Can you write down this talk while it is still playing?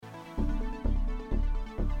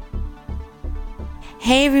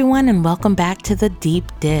Hey everyone, and welcome back to The Deep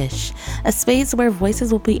Dish, a space where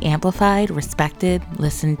voices will be amplified, respected,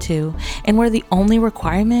 listened to, and where the only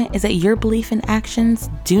requirement is that your belief and actions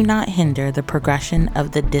do not hinder the progression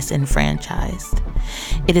of the disenfranchised.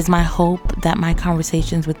 It is my hope that my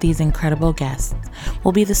conversations with these incredible guests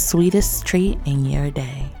will be the sweetest treat in your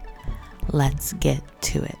day. Let's get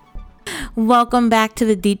to it. Welcome back to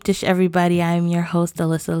The Deep Dish, everybody. I am your host,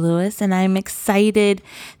 Alyssa Lewis, and I'm excited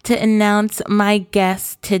to announce my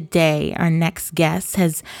guest today. Our next guest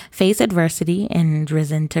has faced adversity and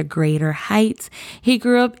risen to greater heights. He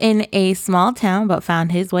grew up in a small town, but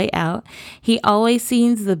found his way out. He always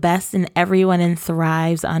sees the best in everyone and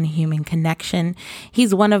thrives on human connection.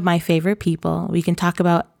 He's one of my favorite people. We can talk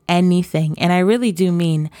about anything, and I really do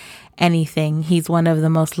mean anything. He's one of the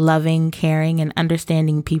most loving, caring, and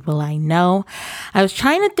understanding people I know. I was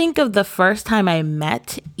trying to think of the first time I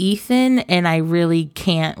met Ethan, and I really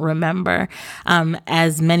can't remember.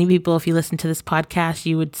 As many people, if you listen to this podcast,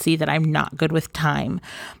 you would see that I'm not good with time.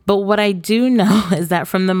 But what I do know is that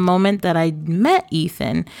from the moment that I met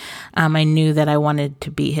Ethan, I knew that I wanted to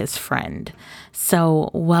be his friend. So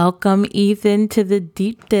welcome, Ethan, to The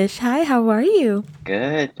Deep Dish. Hi, how are you?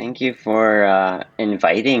 Good. Thank you for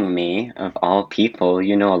inviting me, of all people.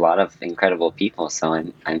 You know a lot of incredible people, so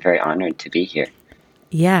I'm very honored to be here.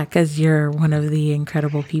 Yeah, because you're one of the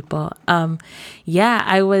incredible people. Yeah,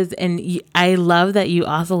 I was, and I love that you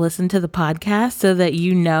also listen to the podcast so that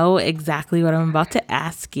you know exactly what I'm about to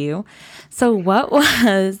ask you. So, what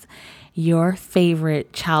was your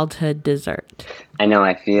favorite childhood dessert? I know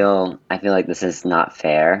I feel like this is not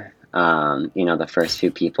fair. The first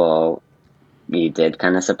few people you did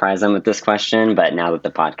kind of surprise them with this question, but now that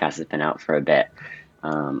the podcast has been out for a bit,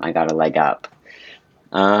 I got a leg up.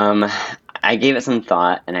 Um, I gave it some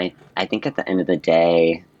thought, and I think at the end of the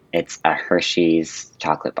day, it's a Hershey's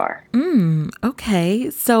chocolate bar. Okay,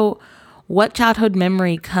 so what childhood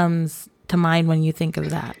memory comes to mind when you think of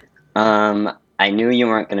that? I knew you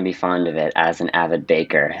weren't going to be fond of it as an avid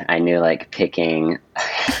baker. I knew like picking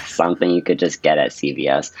something you could just get at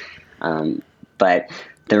CVS. Um, but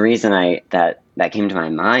the reason that came to my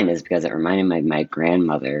mind is because it reminded me of my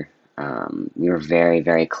grandmother. We were very,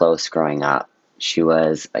 very close growing up. She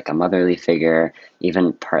was like a motherly figure,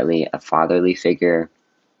 even partly a fatherly figure,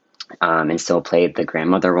 and still played the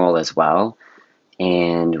grandmother role as well.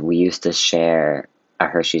 And we used to share a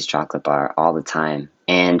Hershey's chocolate bar all the time.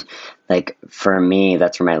 And like for me,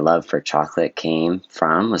 that's where my love for chocolate came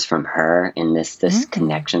from, was from her and this Mm-hmm.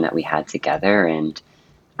 connection that we had together. And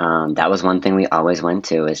that was one thing we always went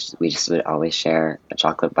to, is we just would always share a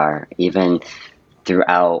chocolate bar, even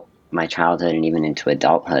throughout my childhood and even into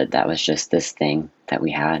adulthood. That was just this thing that we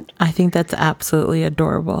had. I think that's absolutely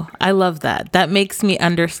adorable. I love that. That makes me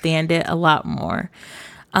understand it a lot more.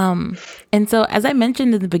 And so, as I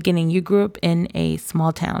mentioned in the beginning, you grew up in a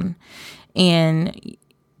small town and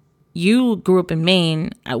you grew up in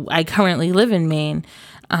Maine. I currently live in Maine.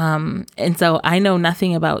 And so I know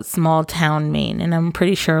nothing about small town Maine. And I'm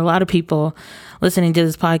pretty sure a lot of people listening to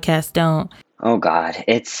this podcast don't. Oh God,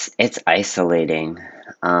 it's isolating.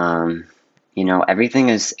 Everything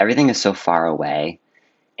is so far away,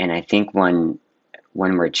 and I think when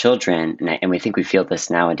we're children, and we think we feel this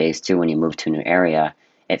nowadays too, when you move to a new area,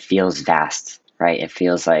 it feels vast, right? It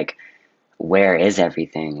feels like, where is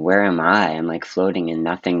everything? Where am I? I'm like floating in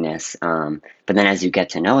nothingness. But then as you get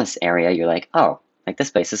to know this area, you're like, oh, like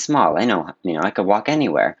this place is small. I know, I could walk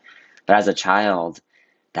anywhere. But as a child,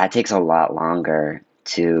 that takes a lot longer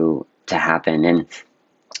to happen. And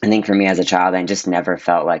I think for me as a child, I just never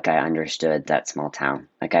felt like I understood that small town.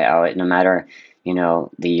 Like I always, no matter,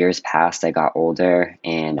 the years passed, I got older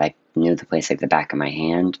and I knew the place like the back of my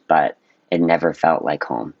hand, but it never felt like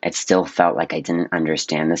home. It still felt like I didn't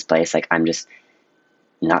understand this place. Like I'm just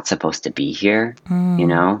not supposed to be here, you Mm.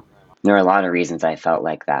 know? There are a lot of reasons I felt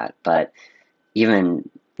like that, but even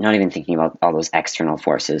not even thinking about all those external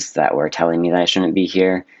forces that were telling me that I shouldn't be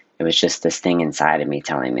here. It was just this thing inside of me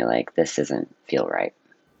telling me like, this doesn't feel right.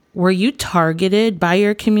 Were you targeted by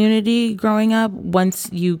your community growing up once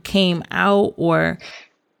you came out, or?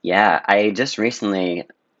 Yeah, I just recently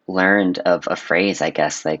learned of a phrase, I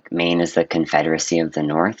guess, like Maine is the Confederacy of the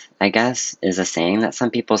North, I guess, is a saying that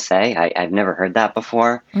some people say. I've never heard that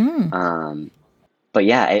before. Mm. Um, but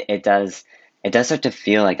yeah, it does start to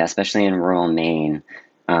feel like, especially in rural Maine,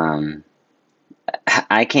 um,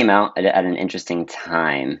 I came out at an interesting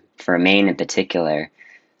time for Maine in particular.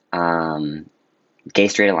 Um, Gay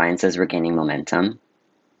straight alliances were gaining momentum.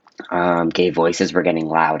 Gay voices were getting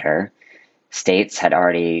louder. States had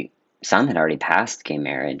already Some had already passed gay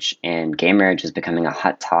marriage, and gay marriage was becoming a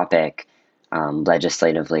hot topic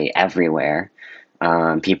legislatively everywhere.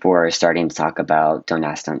 People were starting to talk about don't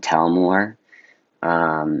ask, don't tell more.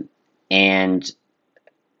 And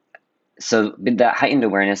so the heightened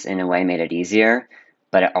awareness in a way made it easier,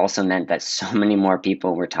 but it also meant that so many more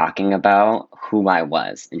people were talking about who I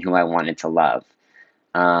was and who I wanted to love,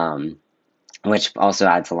 um, which also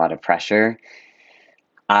adds a lot of pressure.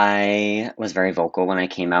 I was very vocal when I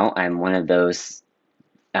came out. I'm one of those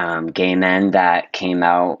gay men that came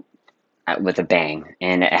out with a bang,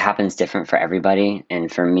 and it happens different for everybody.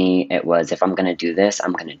 And for me, it was if I'm going to do this,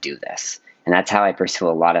 I'm going to do this. And that's how I pursue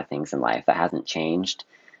a lot of things in life. That hasn't changed.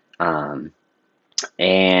 Um,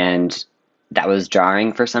 and that was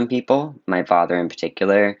jarring for some people, my father in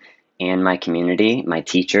particular, and my community, my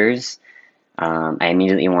teachers. I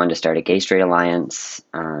immediately wanted to start a gay straight alliance.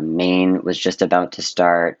 Maine was just about to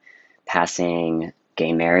start passing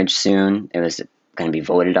gay marriage soon. It was going to be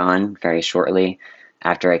voted on very shortly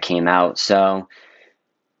after I came out. So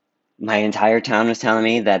my entire town was telling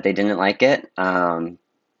me that they didn't like it.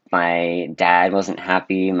 My dad wasn't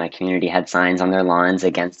happy. My community had signs on their lawns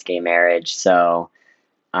against gay marriage. So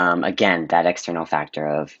again, that external factor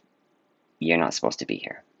of you're not supposed to be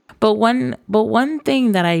here. But one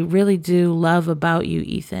thing that I really do love about you,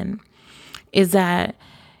 Ethan, is that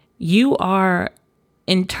you are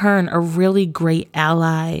in turn a really great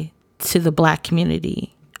ally to the Black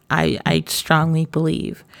community. I strongly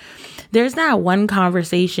believe. There's not one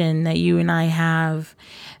conversation that you and I have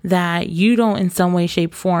that you don't in some way,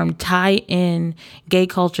 shape, form tie in gay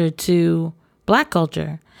culture to Black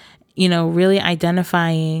culture. You know, really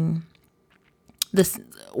identifying this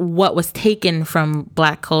what was taken from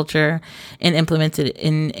Black culture and implemented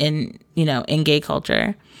in gay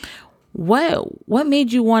culture. What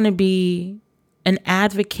made you want to be an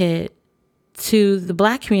advocate to the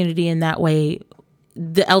Black community in that way,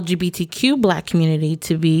 the LGBTQ Black community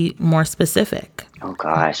to be more specific? Oh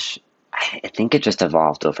gosh, I think it just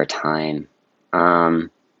evolved over time. Um,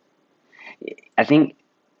 I think,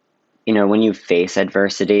 when you face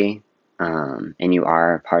adversity, and you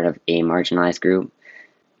are part of a marginalized group,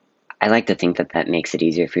 I like to think that that makes it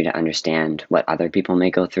easier for you to understand what other people may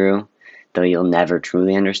go through. Though you'll never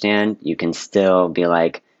truly understand, you can still be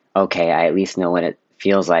like, okay, I at least know what it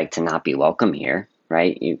feels like to not be welcome here,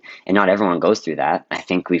 right? And not everyone goes through that. I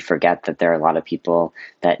think we forget that there are a lot of people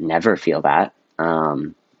that never feel that,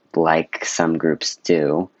 like some groups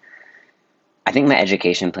do. I think my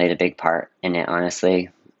education played a big part in it, honestly.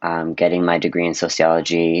 Getting my degree in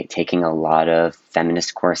sociology, taking a lot of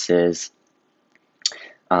feminist courses,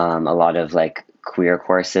 a lot of like queer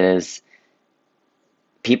courses.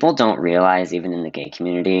 People don't realize, even in the gay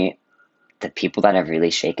community, the people that have really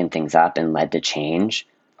shaken things up and led to change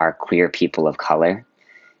are queer people of color.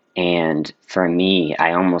 And for me,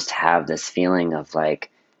 I almost have this feeling of like,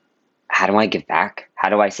 how do I give back? How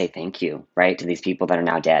do I say thank you, right, to these people that are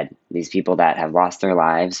now dead, these people that have lost their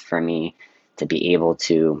lives for me to be able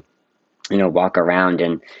to, walk around.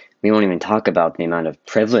 And we won't even talk about the amount of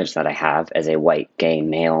privilege that I have as a white gay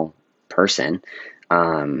male person.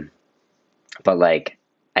 Um, but like,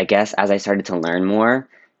 I guess as I started to learn more,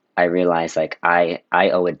 I realized like I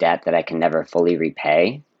owe a debt that I can never fully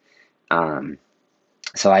repay. Um,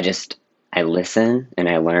 so I listen and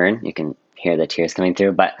I learn. You can hear the tears coming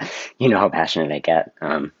through, but you know how passionate I get.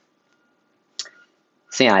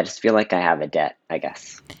 So yeah, I just feel like I have a debt, I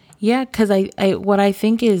guess. Yeah, because I what I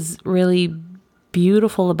think is really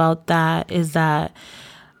beautiful about that is that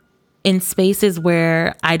in spaces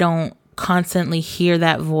where I don't constantly hear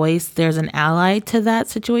that voice, there's an ally to that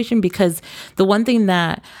situation. Because the one thing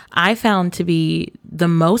that I found to be the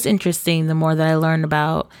most interesting, the more that I learned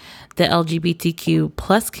about the LGBTQ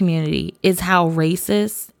plus community, is how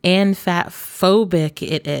racist and fat phobic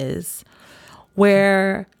it is,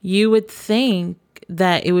 where you would think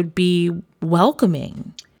that it would be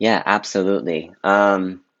welcoming. Yeah, absolutely.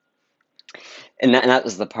 And that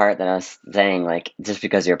was the part that I was saying, like, just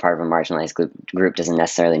because you're part of a marginalized group doesn't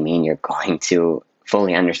necessarily mean you're going to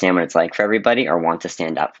fully understand what it's like for everybody or want to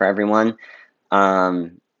stand up for everyone.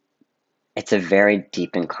 Um, it's a very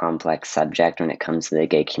deep and complex subject when it comes to the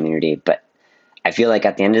gay community, but I feel like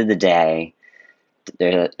at the end of the day,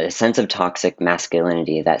 there's a sense of toxic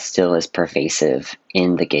masculinity that still is pervasive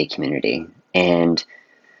in the gay community. And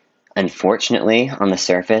unfortunately, on the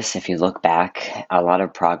surface, if you look back, a lot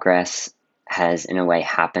of progress has, in a way,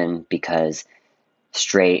 happened because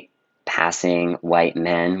straight, passing white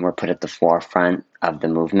men were put at the forefront of the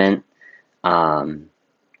movement. Um,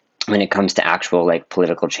 when it comes to actual like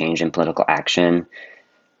political change and political action,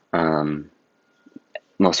 um,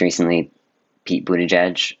 most recently, Pete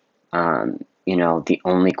Buttigieg, the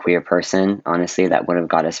only queer person, honestly, that would have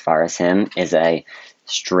got as far as him is a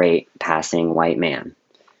straight passing white man,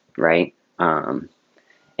 right? And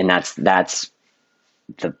that's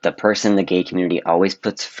the person the gay community always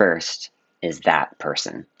puts first is that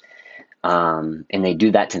person. And they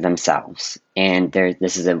do that to themselves. And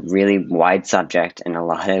this is a really wide subject, and a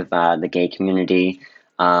lot of the gay community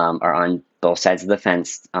are on both sides of the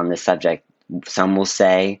fence on this subject. Some will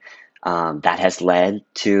say that has led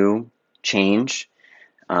to change.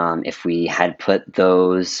 If we had put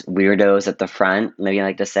those weirdos at the front, maybe I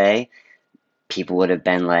like to say, people would have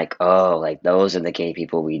been like, oh, like those are the gay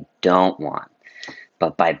people we don't want.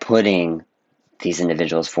 But by putting these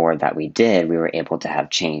individuals forward that we did, we were able to have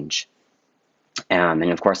change. And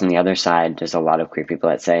of course, on the other side, there's a lot of queer people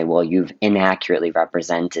that say, well, you've inaccurately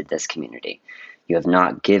represented this community. You have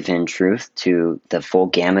not given truth to the full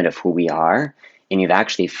gamut of who we are, and you've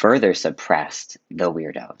actually further suppressed the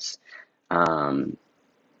weirdos. And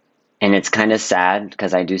it's kind of sad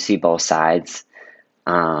because I do see both sides.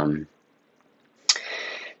 But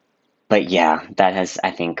yeah, that has, I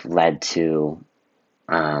think, led to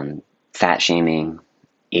fat shaming,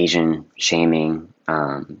 Asian shaming,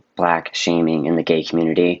 Black shaming in the gay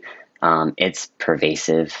community. It's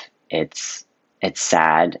pervasive. It's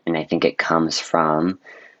sad, and I think it comes from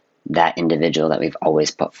that individual that we've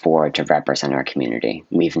always put forward to represent our community.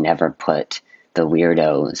 We've never put the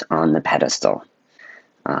weirdos on the pedestal,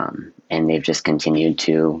 and they've just continued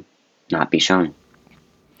to not be shown.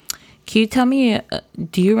 Can you tell me,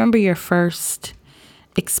 do you remember your first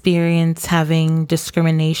experience having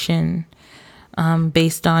discrimination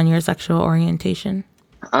based on your sexual orientation?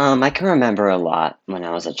 I can remember a lot when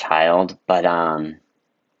I was a child, but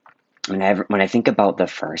when I think about the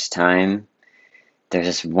first time, there's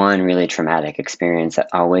this one really traumatic experience that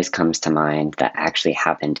always comes to mind that actually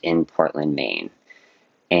happened in Portland, Maine.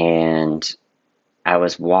 And I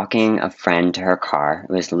was walking a friend to her car.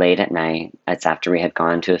 It was late at night. It's after we had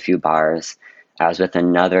gone to a few bars. I was with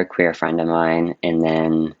another queer friend of mine, and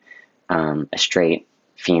then a straight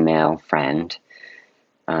female friend.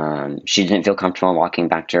 She didn't feel comfortable walking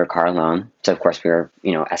back to her car alone. So, of course, we were,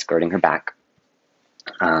 escorting her back.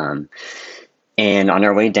 And on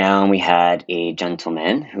our way down, we had a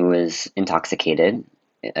gentleman who was intoxicated,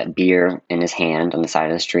 a beer in his hand on the side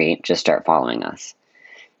of the street, just start following us.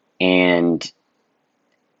 And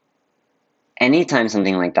anytime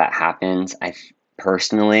something like that happens, I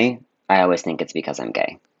always think it's because I'm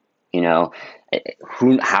gay.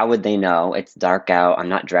 How would they know? It's dark out. I'm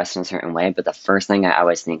not dressed in a certain way, but the first thing I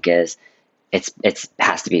always think is it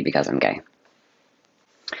has to be because I'm gay.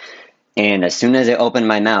 And as soon as I opened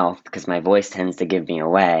my mouth, because my voice tends to give me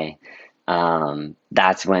away,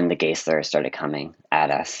 that's when the gay slurs started coming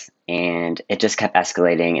at us. And it just kept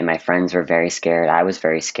escalating, and my friends were very scared. I was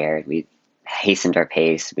very scared. We hastened our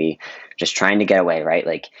pace. We just trying to get away, right?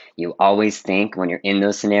 Like, you always think when you're in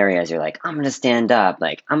those scenarios, you're like, I'm going to stand up.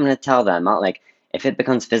 Like, I'm going to tell them. If it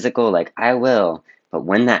becomes physical, like, I will. But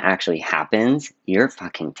when that actually happens, you're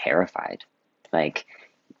fucking terrified. Like,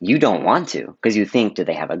 you don't want to, because you think, do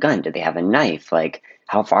they have a gun? Do they have a knife? Like,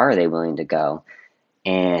 how far are they willing to go?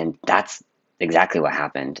 And that's exactly what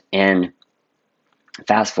happened. And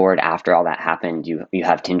fast forward, after all that happened, you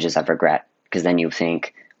have tinges of regret, because then you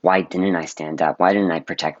think, why didn't I stand up? Why didn't I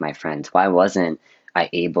protect my friends? Why wasn't I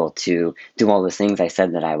able to do all the things I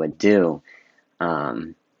said that I would do?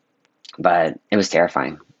 But it was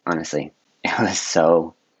terrifying, honestly. It was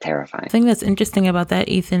so terrifying. The thing that's interesting about that,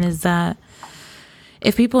 Ethan, is that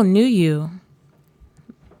if people knew you,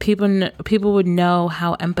 people would know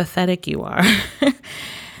how empathetic you are.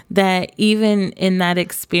 That even in that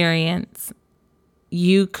experience,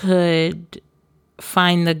 you could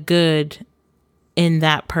find the good in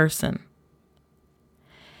that person.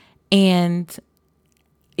 And,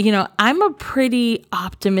 I'm a pretty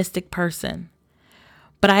optimistic person,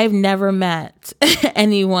 but I've never met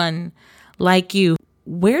anyone like you.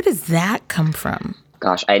 Where does that come from?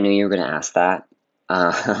 Gosh, I knew you were going to ask that.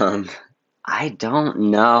 I don't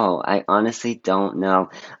know. I honestly don't know.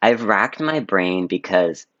 I've racked my brain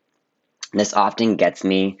because this often gets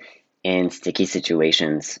me in sticky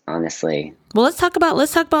situations, honestly. Well, let's talk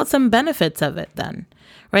about some benefits of it then,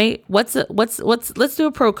 right? Let's do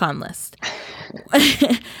a pro con list.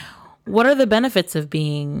 What are the benefits of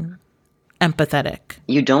being empathetic?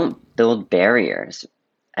 You don't build barriers.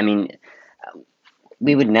 I mean,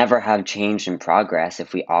 we would never have change and progress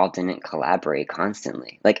if we all didn't collaborate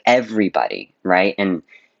constantly. Like, everybody, right? And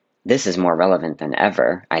this is more relevant than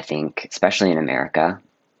ever, I think, especially in America.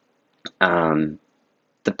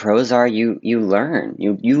 The pros are you learn,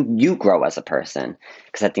 you grow as a person,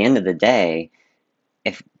 because at the end of the day,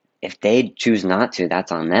 if they choose not to,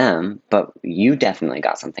 that's on them, but you definitely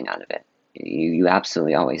got something out of it. You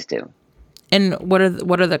absolutely always do. And what are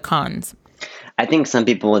the cons? I think some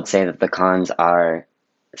people would say that the cons are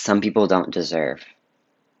some people don't deserve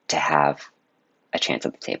to have a chance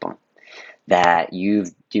at the table. That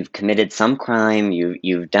you've committed some crime,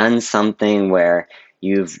 you've done something where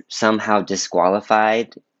you've somehow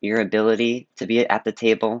disqualified your ability to be at the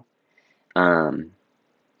table. Um,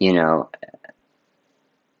 you know,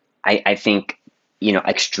 I think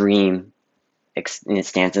extreme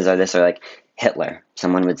stances are this, or like Hitler.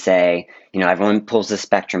 Someone would say, everyone pulls the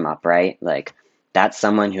spectrum up, right? Like that's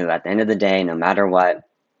someone who, at the end of the day, no matter what,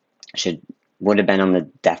 should would have been on the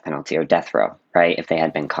death penalty or death row, right? If they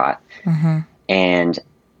had been caught. Mm-hmm. And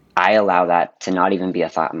I allow that to not even be a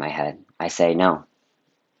thought in my head. I say no,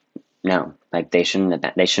 no, like they shouldn't have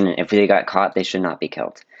been. They shouldn't. If they got caught, they should not be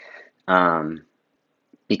killed. Um,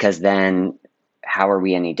 because then, how are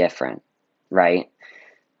we any different, right?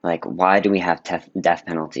 Like, why do we have death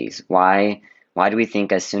penalties? Why do we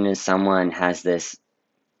think as soon as someone has this,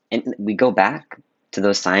 and we go back to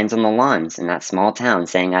those signs on the lawns in that small town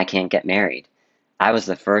saying I can't get married. I was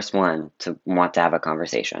the first one to want to have a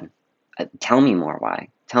conversation. Tell me more why.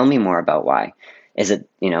 Tell me more about why. Is it,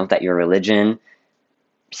 that your religion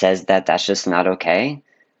says that that's just not okay?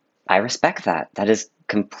 I respect that. That is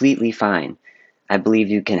completely fine. I believe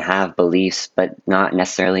you can have beliefs, but not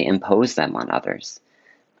necessarily impose them on others.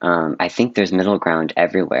 I think there's middle ground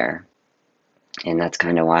everywhere. And that's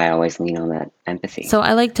kind of why I always lean on that empathy. So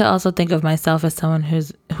I like to also think of myself as someone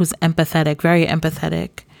who's empathetic, very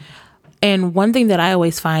empathetic. And one thing that I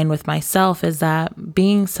always find with myself is that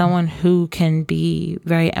being someone who can be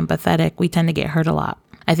very empathetic, we tend to get hurt a lot.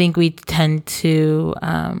 I think we tend to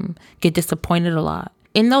get disappointed a lot.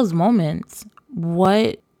 In those moments,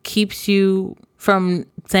 what keeps you from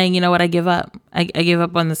saying, you know what, I give up. I give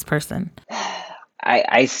up on this person.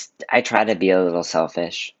 I try to be a little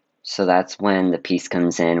selfish. So that's when the piece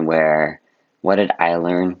comes in where, what did I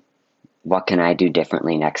learn? What can I do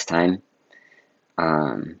differently next time?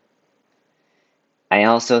 I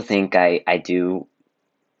also think I do,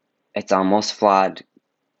 it's almost flawed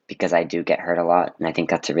because I do get hurt a lot. And I think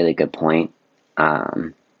that's a really good point.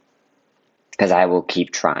 Because I will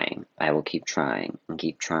keep trying. I will keep trying and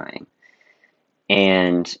keep trying.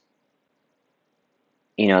 And,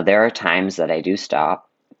 there are times that I do stop,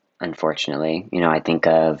 unfortunately. I think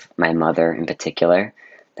of my mother in particular.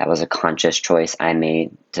 That was a conscious choice I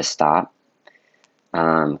made to stop.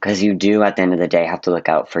 Because you do, at the end of the day, have to look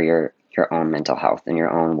out for your own mental health and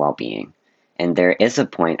your own well-being. And there is a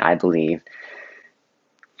point, I believe,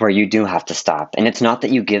 where you do have to stop. And it's not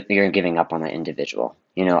that you're giving up on that individual.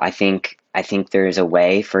 I think there's a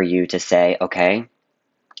way for you to say, okay,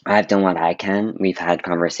 I've done what I can. We've had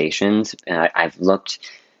conversations. I've looked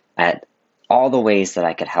at all the ways that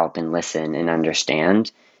I could help and listen and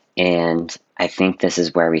understand. And I think this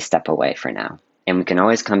is where we step away for now. And we can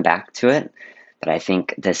always come back to it. But I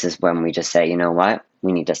think this is when we just say, you know what,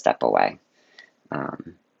 we need to step away.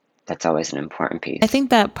 That's always an important piece. I think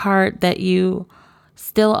that part that you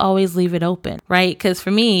still always leave it open, right? Because for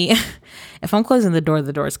me, if I'm closing the door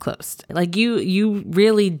is closed. Like you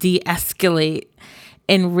really de-escalate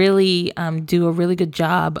and really do a really good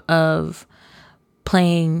job of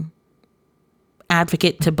playing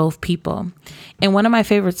advocate to both people. And one of my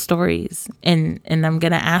favorite stories, and I'm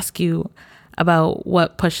going to ask you about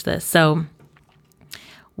what pushed this. So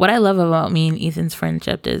what I love about me and Ethan's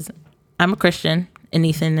friendship is I'm a Christian and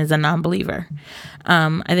Ethan is a non-believer.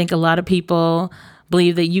 I think a lot of people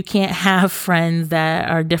believe that you can't have friends that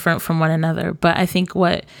are different from one another. But I think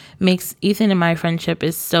what makes Ethan and my friendship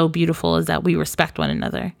is so beautiful is that we respect one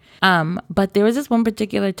another. But there was this one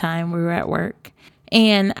particular time we were at work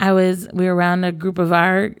and we were around a group of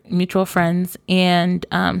our mutual friends and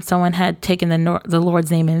someone had taken the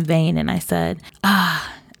Lord's name in vain. And I said,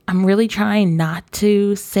 I'm really trying not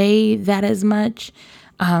to say that as much.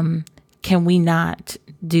 Can we not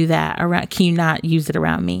do that around? Can you not use it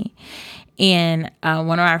around me? And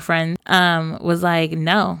one of our friends was like,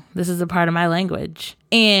 no, this is a part of my language.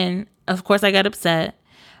 And of course I got upset.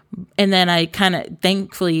 And then I kind of,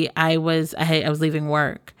 thankfully I was leaving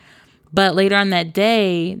work. But later on that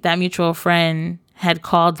day, that mutual friend had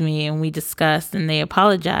called me and we discussed and they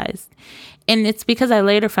apologized. And it's because I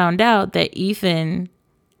later found out that Ethan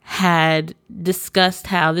had discussed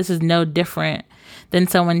how this is no different than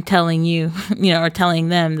someone telling you, or telling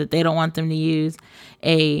them that they don't want them to use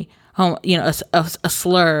a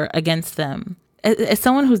slur against them. As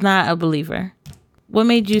someone who's not a believer, what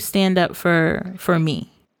made you stand up for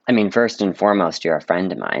me? I mean, first and foremost, you're a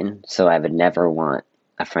friend of mine, so I would never want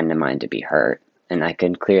a friend of mine to be hurt. And I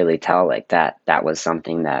could clearly tell like that was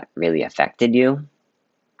something that really affected you.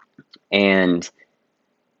 And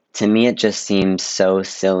to me, it just seems so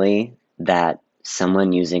silly that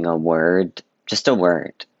someone using a word, just a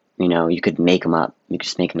word, you could make them up, you could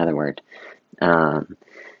just make another word, um,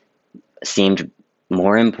 seemed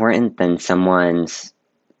more important than someone's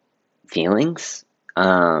feelings.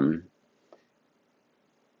 Um,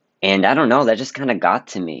 and I don't know, that just kind of got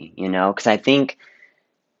to me, because I think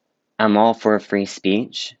I'm all for free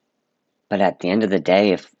speech, but at the end of the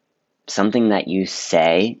day, if something that you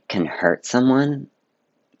say can hurt someone,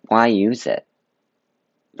 why use it?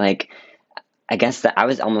 Like, I guess that I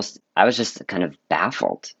was just kind of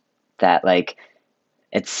baffled that, like,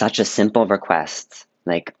 it's such a simple request.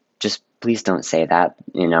 Like, just please don't say that,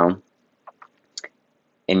 and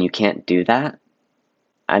you can't do that.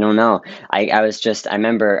 I don't know. I was just, I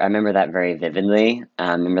remember that very vividly.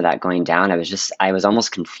 I remember that going down. I was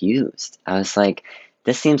almost confused. I was like,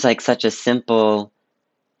 this seems like such a simple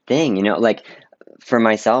thing, like for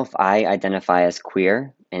myself, I identify as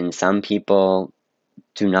queer, and some people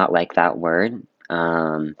do not like that word.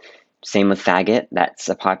 Same with faggot. That's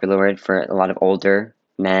a popular word for a lot of older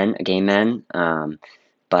men, gay men.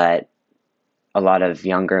 But a lot of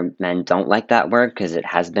younger men don't like that word because it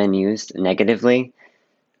has been used negatively.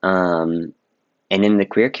 Um, and in the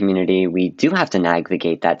queer community, we do have to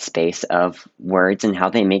navigate that space of words and how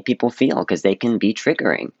they make people feel because they can be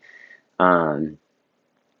triggering. Um,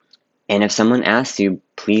 and if someone asks you,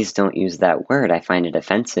 please don't use that word, I find it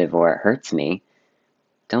offensive or it hurts me,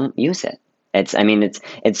 don't use it.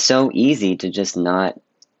 It's so easy to just not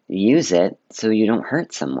use it so you don't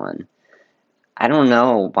hurt someone. I don't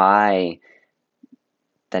know why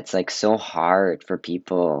that's like so hard for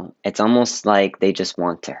people. It's almost like they just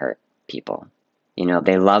want to hurt people.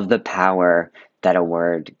 They love the power that a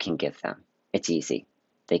word can give them. It's easy.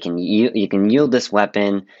 You can yield this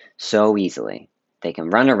weapon so easily. They can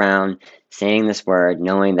run around saying this word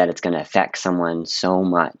knowing that it's going to affect someone so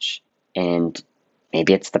much. And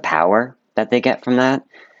maybe it's the power that they get from that.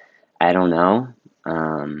 I don't know.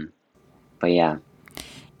 But yeah.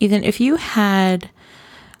 Ethan, if you had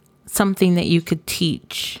something that you could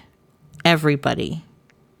teach everybody,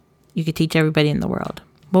 you could teach everybody in the world,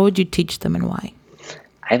 what would you teach them and why?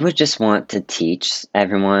 I would just want to teach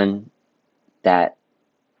everyone that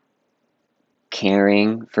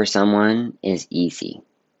caring for someone is easy.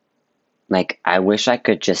 Like, I wish I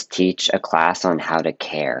could just teach a class on how to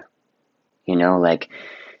care, like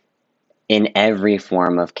in every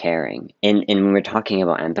form of caring. And when we're talking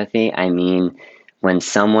about empathy, I mean, when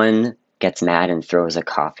someone gets mad and throws a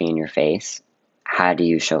coffee in your face, how do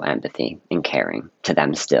you show empathy and caring to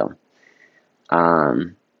them still?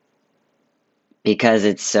 Because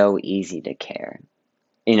it's so easy to care.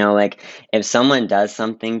 Like if someone does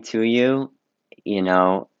something to you, you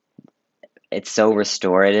know, it's so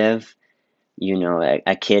restorative.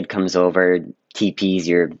 A kid comes over, TPs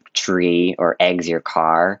your tree or eggs your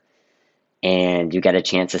car, and you get a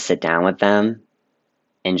chance to sit down with them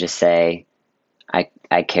and just say,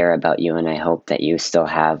 I care about you and I hope that you still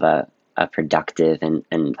have a productive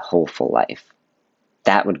and hopeful life.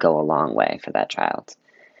 That would go a long way for that child.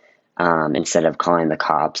 Instead of calling the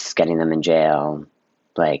cops, getting them in jail,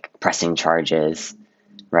 like pressing charges,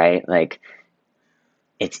 right? Like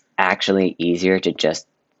it's actually easier to just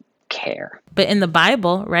care. But in the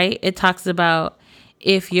Bible, right, it talks about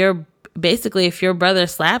if your if your brother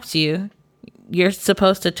slaps you, you're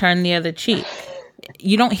supposed to turn the other cheek.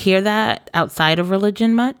 You don't hear that outside of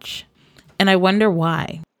religion much, and I wonder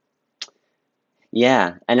why.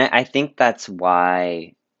 Yeah, and I think that's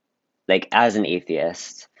why, like as an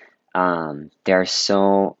atheist, there are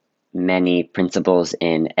so many principles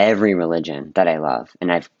in every religion that I love,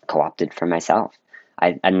 and I've co-opted for myself.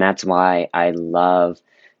 And that's why I love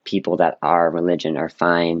people that are religion or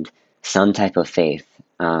find some type of faith,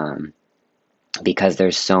 because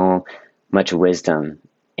there's so much wisdom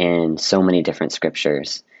in so many different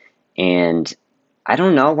scriptures. And I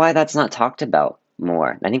don't know why that's not talked about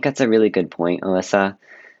more. I think that's a really good point, Alyssa.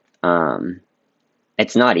 Um,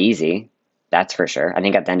 it's not easy, that's for sure. I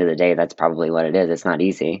think at the end of the day, that's probably what it is. It's not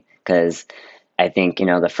easy because I think,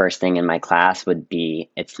 the first thing in my class would be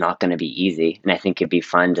it's not going to be easy. And I think it'd be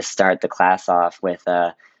fun to start the class off with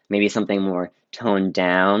maybe something more toned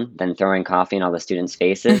down than throwing coffee in all the students'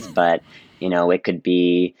 faces. But, it could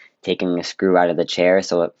be taking a screw out of the chair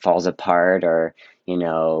so it falls apart or,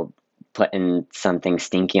 putting something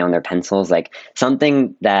stinky on their pencils, like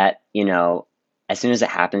something that, as soon as it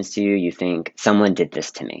happens to you, you think someone did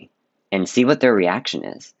this to me and see what their reaction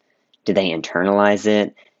is. Do they internalize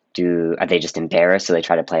it? Are they just embarrassed so they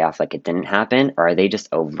try to play off like it didn't happen? Or are they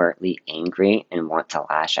just overtly angry and want to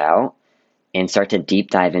lash out and start to deep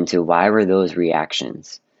dive into why were those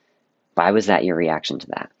reactions? Why was that your reaction to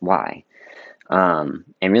that? Why? And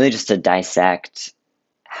really just to dissect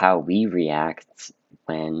how we react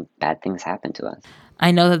when bad things happen to us.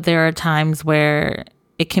 I know that there are times where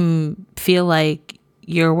it can feel like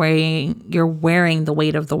you're wearing the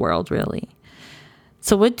weight of the world, really.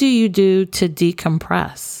 So what do you do to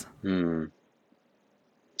decompress?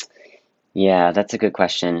 Yeah, that's a good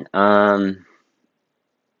question. I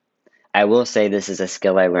will say this is a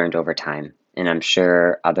skill I learned over time, and I'm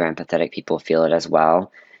sure other empathetic people feel it as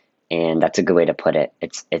well. And that's a good way to put it.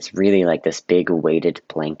 It's really like this big weighted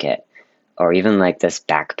blanket, or even like this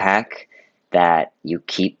backpack that you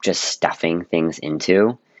keep just stuffing things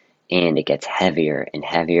into, and it gets heavier and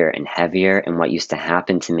heavier and heavier. And what used to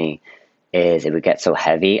happen to me is it would get so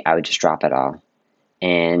heavy, I would just drop it all.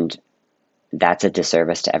 And that's a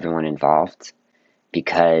disservice to everyone involved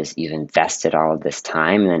because you've invested all of this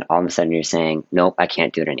time, and then all of a sudden you're saying, nope, I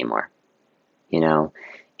can't do it anymore, you know?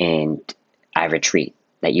 And I retreat.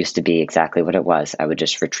 That used to be exactly what it was. I would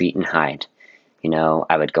just retreat and hide.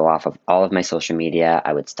 I would go off of all of my social media.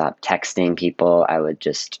 I would stop texting people. I would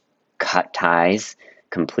just cut ties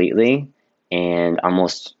completely and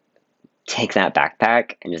almost take that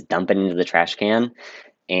backpack and just dump it into the trash can.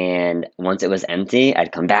 And once it was empty,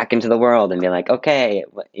 I'd come back into the world and be like, okay,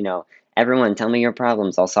 everyone tell me your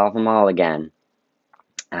problems. I'll solve them all again,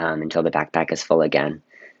 until the backpack is full again.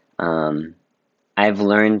 I've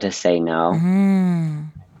learned to say no.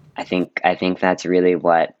 I think that's really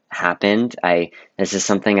what happened. This is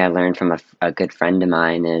something I learned from a good friend of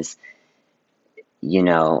mine is,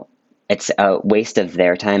 it's a waste of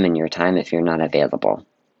their time and your time if you're not available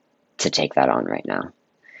to take that on right now.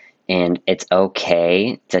 And it's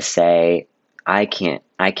okay to say, I can't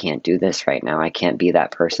do this right now. I can't be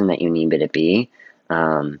that person that you need me to be.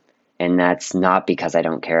 And that's not because I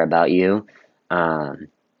don't care about you.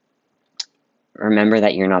 Remember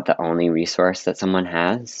that you're not the only resource that someone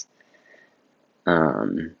has.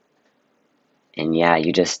 And yeah,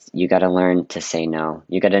 you got to learn to say no.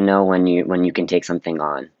 You got to know when you can take something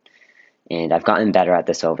on. And I've gotten better at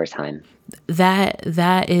this over time.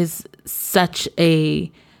 That is such a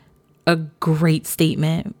great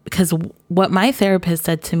statement, because what my therapist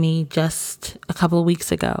said to me just a couple of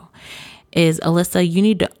weeks ago is, Alyssa, you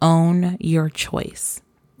need to own your choice,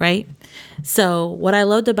 right? So what I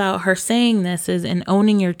loved about her saying this is, in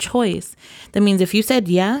owning your choice, that means if you said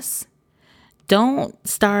yes, don't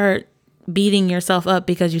start beating yourself up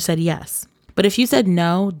because you said yes. But if you said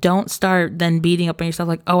no, don't start then beating up on yourself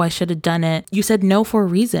like, oh, I should have done it. You said no for a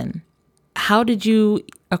reason. How did you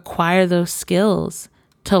acquire those skills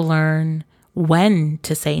to learn when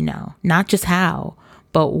to say no? Not just how,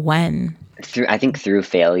 but when. I think through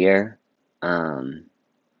failure,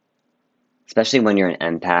 especially when you're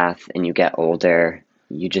an empath and you get older,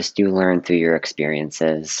 you learn through your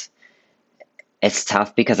experiences. It's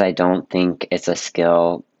tough because I don't think it's a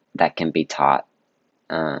skill that can be taught.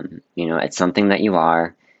 It's something that you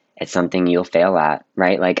are. It's something you'll fail at,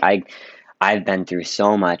 right? Like I've been through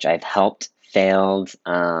so much. I've helped, failed,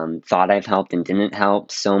 thought I've helped and didn't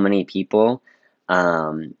help so many people.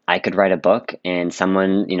 I could write a book and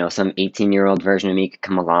someone, some 18-year-old version of me could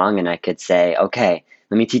come along and I could say, okay,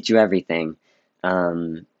 let me teach you everything.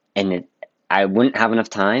 I wouldn't have enough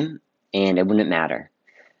time and it wouldn't matter.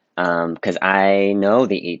 Because I know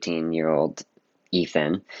the 18-year-old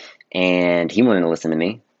Ethan and he wouldn't listen to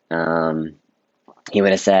me. He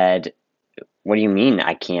would have said, what do you mean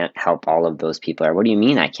I can't help all of those people? Or what do you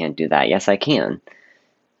mean I can't do that? Yes, I can.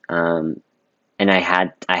 And I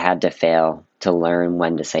had to fail to learn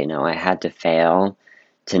when to say no. I had to fail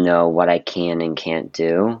to know what I can and can't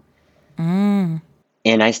do. And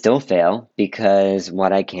I still fail because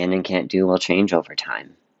what I can and can't do will change over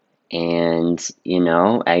time. And,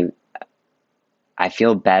 I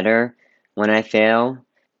feel better when I fail.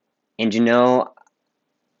 And,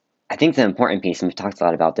 I think the important piece, and we've talked a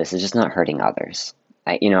lot about this, is just not hurting others.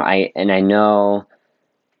 I know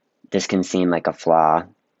this can seem like a flaw,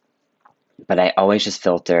 but I always just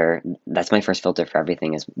filter. That's my first filter for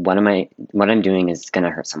everything is what I'm doing is going to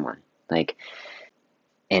hurt someone.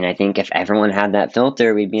 And I think if everyone had that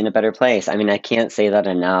filter, we'd be in a better place. I mean, I can't say that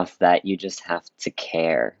enough, that you just have to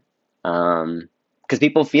care. Because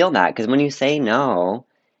people feel that. Because when you say no,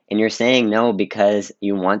 and you're saying no because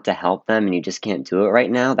you want to help them and you just can't do it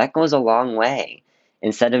right now, that goes a long way.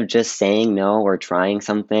 Instead of just saying no or trying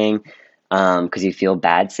something because you feel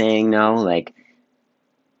bad saying no,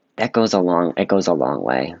 it goes a long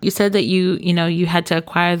way. You said that you had to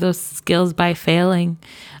acquire those skills by failing.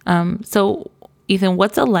 So Ethan,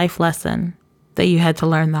 what's a life lesson that you had to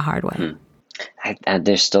learn the hard way?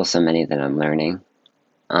 There's still so many that I'm learning.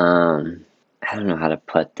 I don't know how to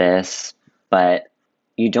put this, but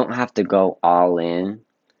you don't have to go all in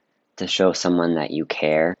to show someone that you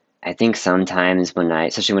care. I think sometimes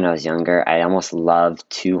especially when I was younger, I almost loved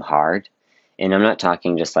too hard. And I'm not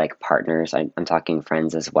talking just like partners, I'm talking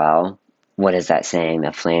friends as well. What is that saying?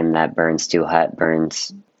 The flame that burns too hot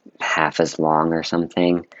burns half as long or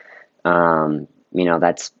something. You know,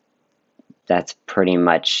 that's pretty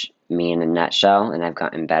much me in a nutshell, and I've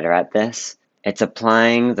gotten better at this. It's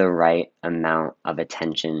applying the right amount of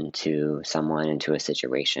attention to someone and to a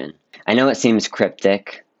situation. I know it seems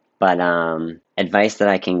cryptic, but advice that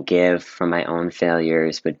I can give from my own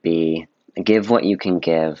failures would be give what you can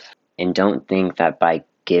give, and don't think that by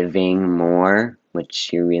giving more,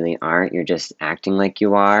 which you really aren't, you're just acting like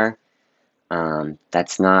you are.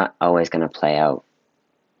 That's not always going to play out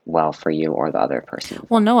well for you or the other person.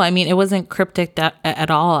 Well, no, I mean, it wasn't cryptic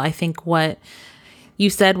at all. I think what you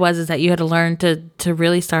said is that you had to learn to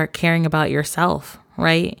really start caring about yourself,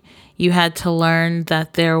 right? You had to learn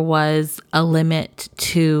that there was a limit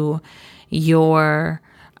to your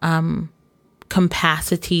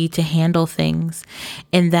capacity to handle things,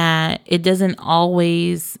 and that it doesn't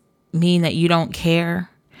always mean that you don't care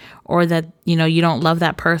or that, you know, you don't love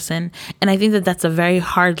that person. And I think that that's a very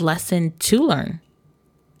hard lesson to learn.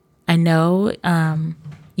 I know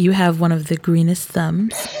you have one of the greenest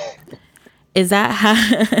thumbs. Is that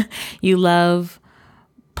how you love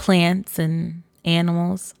plants and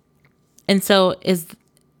animals? And so is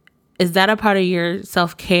that a part of your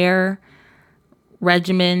self-care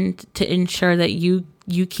regimen to ensure that you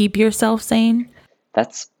keep yourself sane?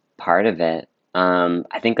 That's part of it.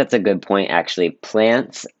 I think that's a good point, actually.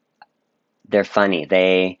 Plants, they're funny.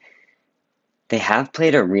 They have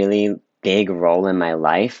played a really big role in my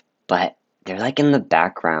life, but they're like in the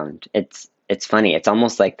background. It's funny. It's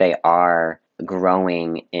almost like they are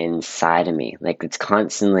growing inside of me. Like it's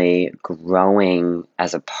constantly growing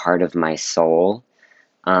as a part of my soul.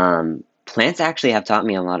 Plants actually have taught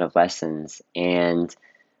me a lot of lessons, and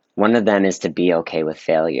one of them is to be okay with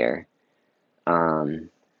failure. Um,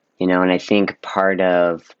 and I think part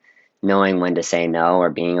of knowing when to say no or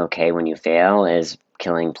being okay when you fail is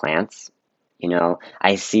killing plants.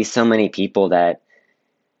 I see so many people that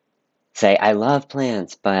say, I love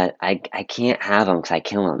plants, but I can't have them because I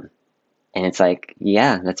kill them. And it's like,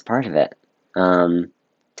 yeah, that's part of it.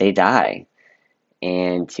 They die,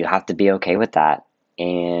 and you have to be okay with that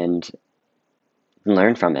and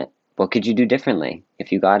learn from it. What could you do differently?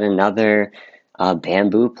 If you got another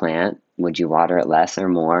bamboo plant, would you water it less or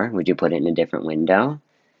more? Would you put it in a different window?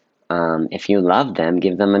 If you love them,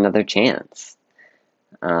 give them another chance.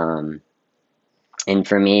 And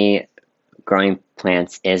for me, growing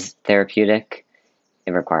plants is therapeutic.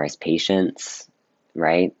 It requires patience,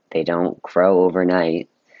 right? They don't grow overnight.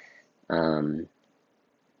 And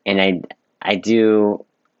I do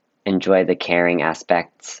enjoy the caring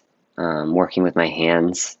aspects. Working with my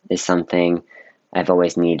hands is something I've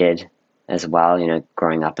always needed as well.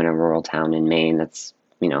 Growing up in a rural town in Maine, that's,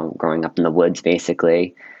 growing up in the woods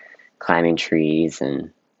basically, climbing trees.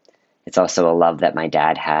 And it's also a love that my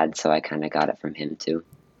dad had, so I kind of got it from him too.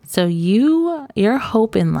 So your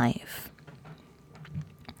hope in life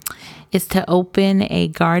is to open a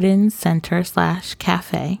garden center /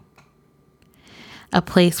 cafe, a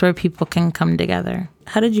place where people can come together.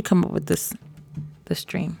 How did you come up with this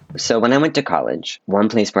dream? So when I went to college, one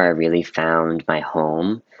place where I really found my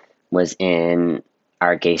home was in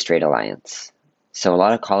our Gay Straight Alliance. So a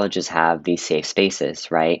lot of colleges have these safe spaces,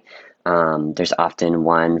 right? There's often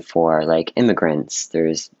one for like immigrants.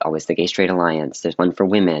 There's always the Gay Straight Alliance. There's one for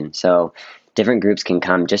women. So different groups can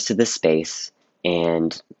come just to this space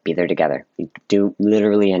and be there together. You do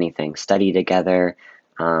literally anything, study together.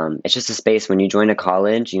 It's just a space when you join a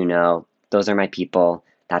college, those are my people.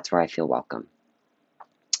 That's where I feel welcome.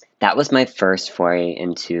 That was my first foray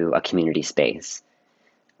into a community space.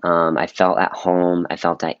 I felt at home. I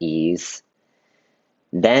felt at ease.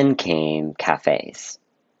 Then came cafes.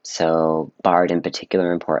 So Bard in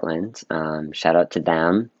particular in Portland, shout out to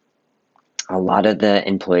them. A lot of the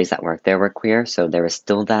employees that worked there were queer, so there was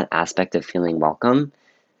still that aspect of feeling welcome.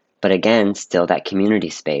 But again, still that community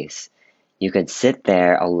space. You could sit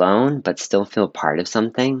there alone, but still feel part of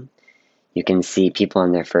something. You can see people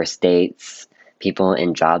on their first dates, people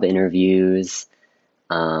in job interviews,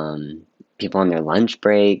 people on their lunch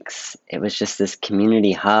breaks. It was just this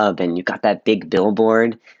community hub, and you got that big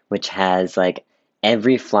billboard, which has like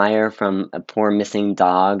every flyer from a poor missing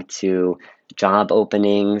dog to job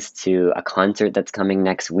openings to a concert that's coming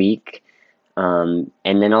next week. And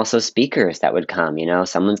then also speakers that would come,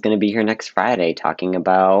 someone's going to be here next Friday talking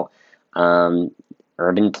about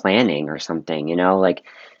urban planning or something, like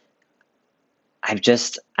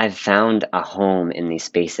I've found a home in these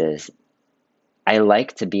spaces. I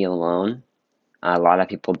like to be alone. A lot of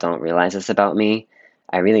people don't realize this about me.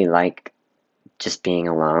 I really like just being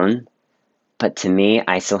alone. But to me,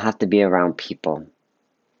 I still have to be around people.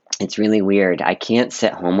 It's really weird. I can't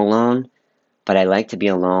sit home alone, but I like to be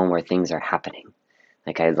alone where things are happening.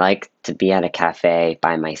 Like I like to be at a cafe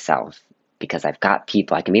by myself because I've got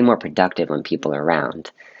people. I can be more productive when people are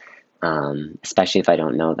around, especially if I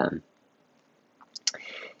don't know them.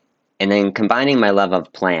 And then combining my love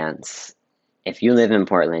of plants. If you live in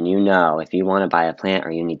Portland, you know if you want to buy a plant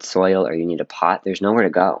or you need soil or you need a pot, there's nowhere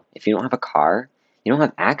to go. If you don't have a car, you don't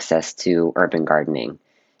have access to urban gardening.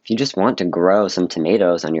 If you just want to grow some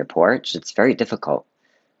tomatoes on your porch, it's very difficult,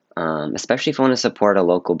 especially if you want to support a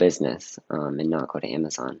local business and not go to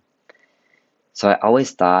Amazon. So I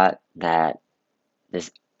always thought that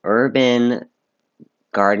this urban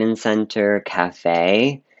garden center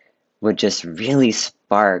cafe would just really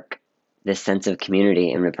spark this sense of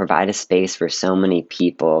community and would provide a space for so many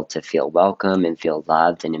people to feel welcome and feel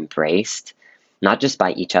loved and embraced, not just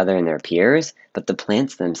by each other and their peers, but the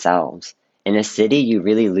plants themselves. In a city, you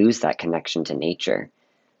really lose that connection to nature.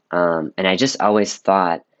 And I just always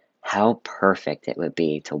thought how perfect it would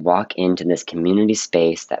be to walk into this community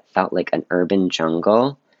space that felt like an urban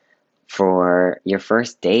jungle for your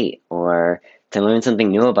first date or to learn something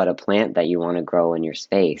new about a plant that you want to grow in your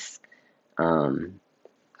space. Um,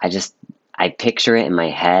 I picture it in my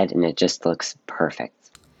head and it just looks perfect.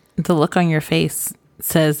 The look on your face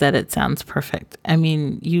says that it sounds perfect. I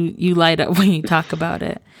mean, you light up when you talk about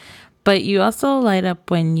it, but you also light up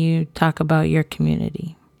when you talk about your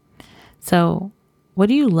community. So, what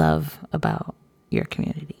do you love about your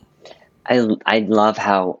community? I love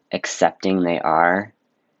how accepting they are,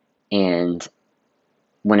 and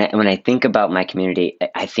when I think about my community,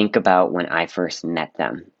 I think about when I first met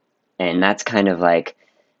them, and that's kind of like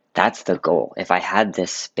that's the goal. If I had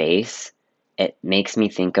this space, it makes me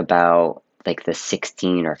think about like the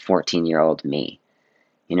 16 or 14-year-old me.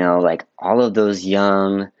 You know, like all of those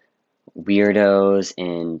young weirdos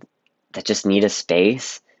and that just need a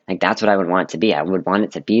space. Like that's what I would want it to be. I would want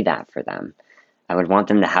it to be that for them. I would want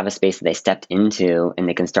them to have a space that they stepped into and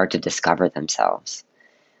they can start to discover themselves.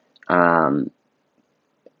 Because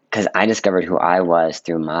I discovered who I was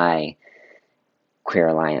through my queer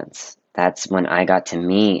alliance. That's when I got to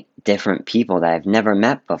meet different people that I've never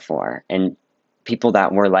met before and people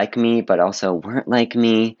that were like me but also weren't like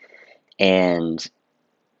me. And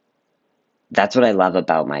that's what I love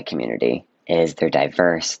about my community is they're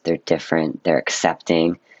diverse, they're different, they're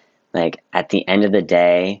accepting. Like at the end of the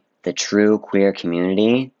day, the true queer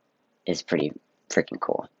community is pretty freaking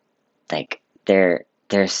cool. Like they're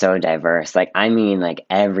so diverse. Like I mean like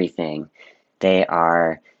everything. They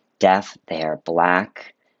are deaf, they are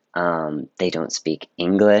black, they don't speak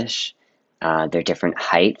English, they're different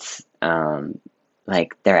heights,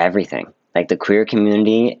 like they're everything. Like the queer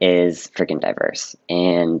community is freaking diverse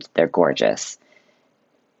and they're gorgeous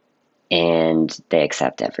and they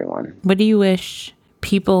accept everyone. What do you wish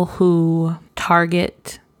people who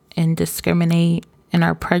target and discriminate and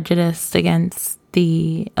are prejudiced against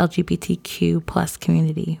the LGBTQ plus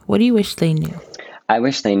community, what do you wish they knew? I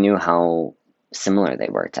wish they knew how similar they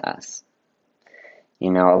were to us.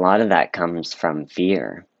 You know, a lot of that comes from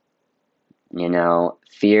fear. You know,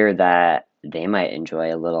 fear that they might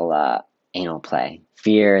enjoy a little anal play.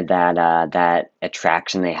 Fear that that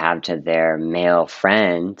attraction they have to their male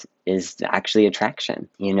friend is actually attraction.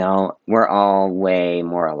 You know, we're all way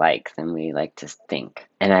more alike than we like to think.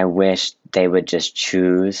 And I wish they would just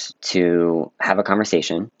choose to have a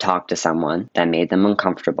conversation, talk to someone that made them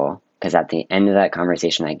uncomfortable. Because at the end of that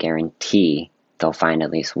conversation, I guarantee they'll find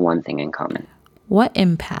at least one thing in common. What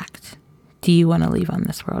impact do you want to leave on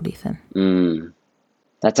this world, Ethan?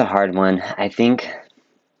 That's a hard one. I think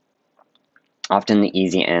often the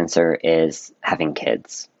easy answer is having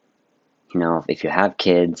kids. You know, if you have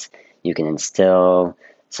kids, you can instill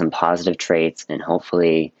some positive traits and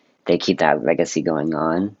hopefully they keep that legacy going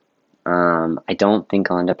on. I don't think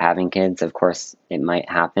I'll end up having kids. Of course, it might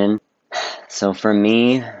happen. So for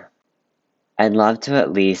me, I'd love to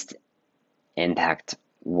at least impact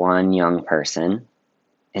one young person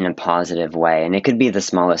in a positive way. And it could be the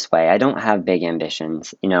smallest way. I don't have big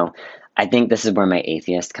ambitions. You know, I think this is where my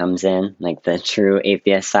atheist comes in, like the true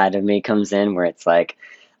atheist side of me comes in, where it's like,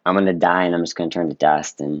 I'm going to die and I'm just going to turn to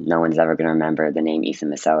dust and no one's ever going to remember the name Ethan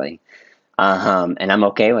Masselli. And I'm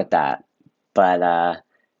okay with that. But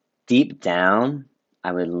deep down,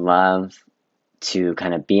 I would love to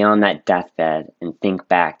kind of be on that deathbed and think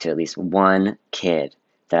back to at least one kid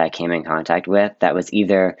that I came in contact with that was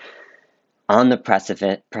either on the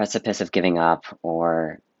precipice of giving up,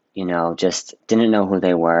 or just didn't know who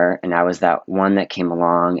they were, and I was that one that came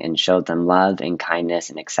along and showed them love and kindness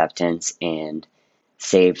and acceptance and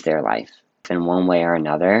saved their life in one way or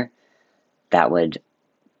another, that would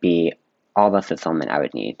be all the fulfillment I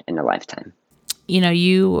would need in a lifetime.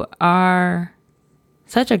 You are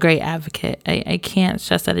such a great advocate. I can't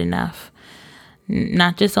stress that enough.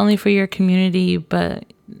 Not just only for your community, but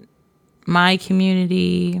my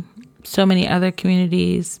community, so many other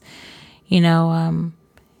communities. You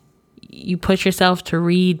push yourself to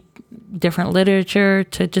read different literature,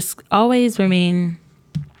 to just always remain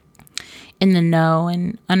in the know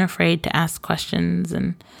and unafraid to ask questions.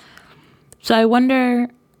 And so I wonder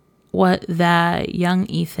what that young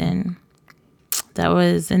Ethan that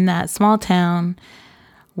was in that small town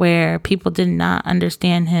where people did not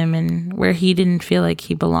understand him and where he didn't feel like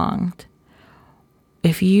he belonged,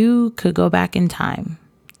 if you could go back in time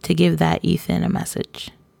to give that Ethan a message,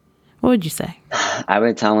 what would you say? I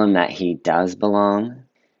would tell him that he does belong,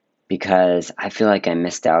 because I feel like I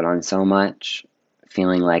missed out on so much,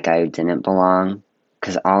 feeling like I didn't belong,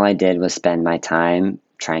 because all I did was spend my time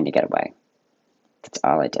trying to get away. That's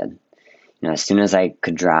all I did. As soon as I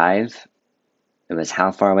could drive, it was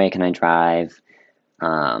how far away can I drive?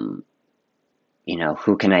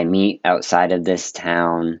 Who can I meet outside of this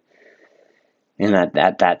town? And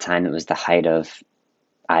at that time, it was the height of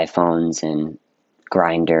iPhones and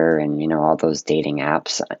Grindr and, all those dating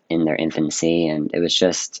apps in their infancy. And it was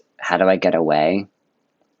just, how do I get away?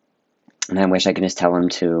 And I wish I could just tell them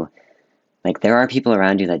to, there are people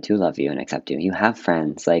around you that do love you and accept you. You have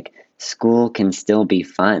friends. School can still be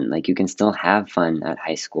fun. You can still have fun at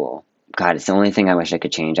high school. God, it's the only thing I wish I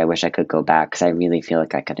could change. I wish I could go back, because I really feel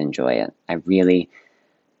like I could enjoy it.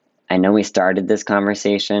 I know we started this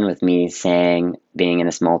conversation with me saying being in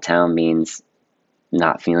a small town means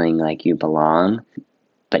not feeling like you belong.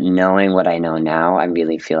 But knowing what I know now, I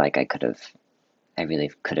really feel like I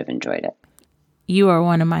really could have enjoyed it. You are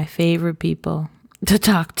one of my favorite people to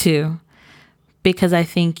talk to, because I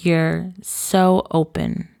think you're so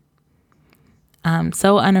open,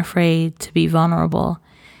 so unafraid to be vulnerable.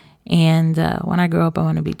 And when I grow up, I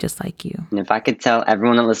want to be just like you. And if I could tell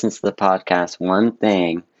everyone that listens to the podcast one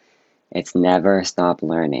thing, it's never stop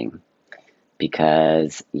learning,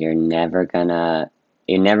 because you're never gonna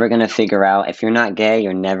figure out, if you're not gay,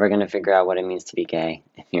 you're never gonna figure out what it means to be gay.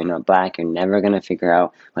 If you're not black, you're never gonna figure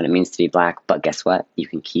out what it means to be black. But guess what? You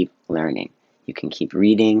can keep learning. You can keep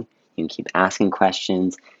reading. You can keep asking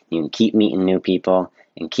questions. You can keep meeting new people,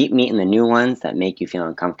 and keep meeting the new ones that make you feel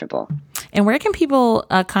uncomfortable. And where can people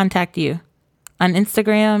contact you? On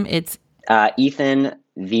Instagram, it's Ethan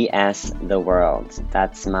vs the world.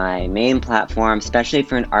 That's my main platform, especially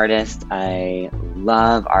for an artist. I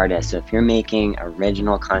love artists. So if you're making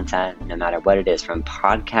original content, no matter what it is, from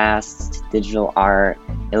podcasts to digital art,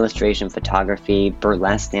 illustration, photography,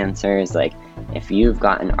 burlesque dancers, if you've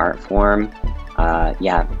got an art form,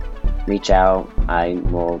 reach out. I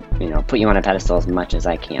will, put you on a pedestal as much as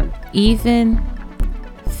I can. Ethan,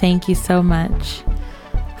 thank you so much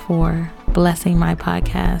for blessing my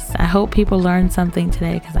podcast. I hope people learned something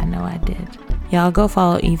today, because I know I did. Y'all go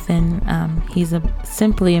follow Ethan. He's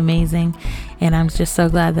simply amazing, and I'm just so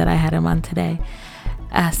glad that I had him on today.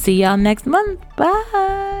 See y'all next month.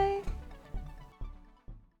 Bye.